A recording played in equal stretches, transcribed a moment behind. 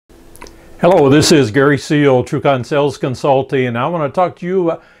Hello, this is Gary Seale, TrueCon Sales Consulting, and I want to talk to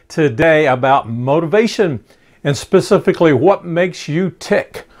you today about motivation and specifically what makes you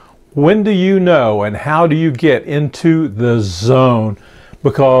tick. When do you know and how do you get into the zone?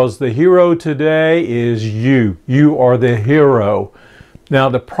 Because the hero today is you. You are the hero. Now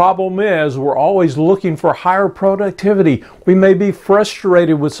the problem is we're always looking for higher productivity. We may be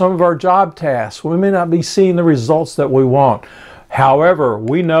frustrated with some of our job tasks. We may not be seeing the results that we want. However,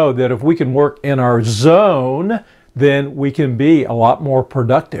 we know that if we can work in our zone, then we can be a lot more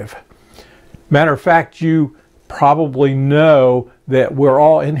productive. Matter of fact, you probably know that we're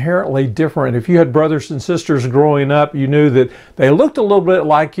all inherently different. If you had brothers and sisters growing up, you knew that they looked a little bit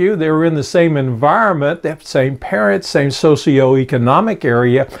like you. They were in the same environment, they have the same parents, same socioeconomic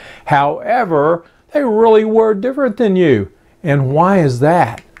area. However, they really were different than you. And why is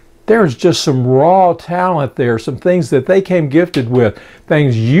that? There's just some raw talent there, some things that they came gifted with,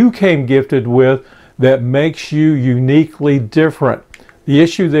 things you came gifted with that makes you uniquely different. The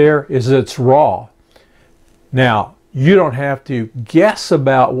issue there is it's raw. Now, you don't have to guess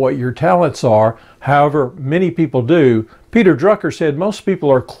about what your talents are. However, many people do. Peter Drucker said most people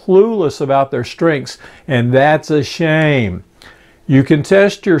are clueless about their strengths, and that's a shame. You can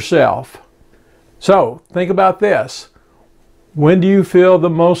test yourself. So, think about this. When do you feel the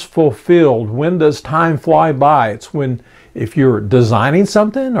most fulfilled? When does time fly by? It's when, if you're designing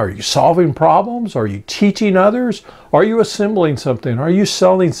something, are you solving problems? Are you teaching others? Are you assembling something? Are you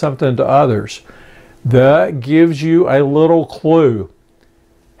selling something to others? That gives you a little clue.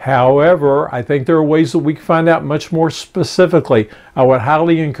 However, I think there are ways that we can find out much more specifically. I would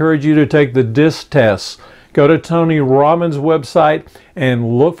highly encourage you to take the DISC tests. Go to Tony Robbins' website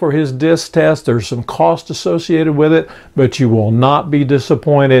and look for his DISC test. There's some cost associated with it, but you will not be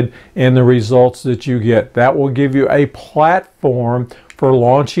disappointed in the results that you get. That will give you a platform for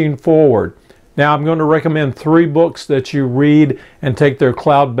launching forward. Now, I'm going to recommend 3 books that you read and take their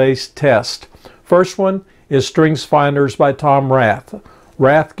cloud-based test. First one is Strengths Finders by Tom Rath.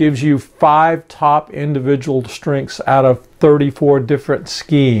 Rath gives you 5 top individual strengths out of 34 different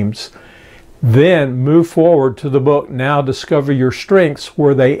schemes. Then move forward to the book, Now Discover Your Strengths,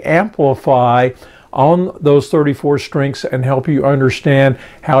 where they amplify on those 34 strengths and help you understand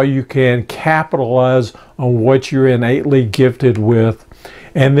how you can capitalize on what you're innately gifted with.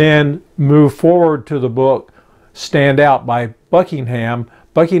 And then move forward to the book, Stand Out by Buckingham.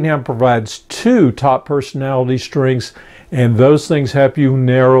 Buckingham provides 2 top personality strengths, and those things help you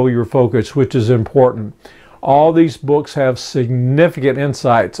narrow your focus, which is important. All these books have significant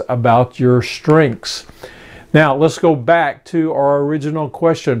insights about your strengths. Now, let's go back to our original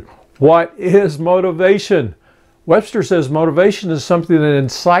question. What is motivation? Webster says motivation is something that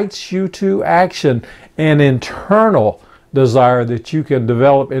incites you to action, an internal desire that you can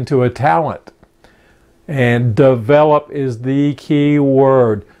develop into a talent. And develop is the key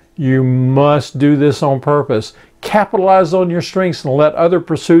word. You must do this on purpose. Capitalize on your strengths and let other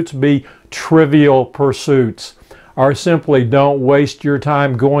pursuits be trivial pursuits. Or simply don't waste your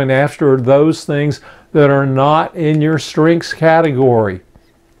time going after those things that are not in your strengths category.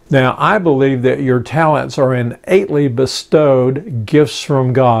 Now, I believe that your talents are innately bestowed gifts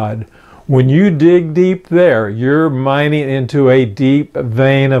from God. When you dig deep there, you're mining into a deep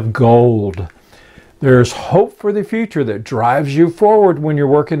vein of gold. There's hope for the future that drives you forward when you're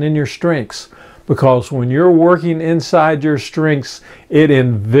working in your strengths. Because when you're working inside your strengths, it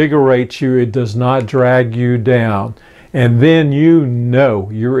invigorates you. It does not drag you down. And then you know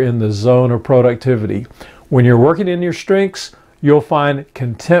you're in the zone of productivity. When you're working in your strengths, you'll find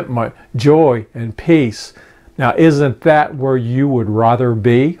contentment, joy, and peace. Now, isn't that where you would rather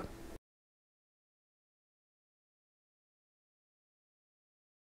be?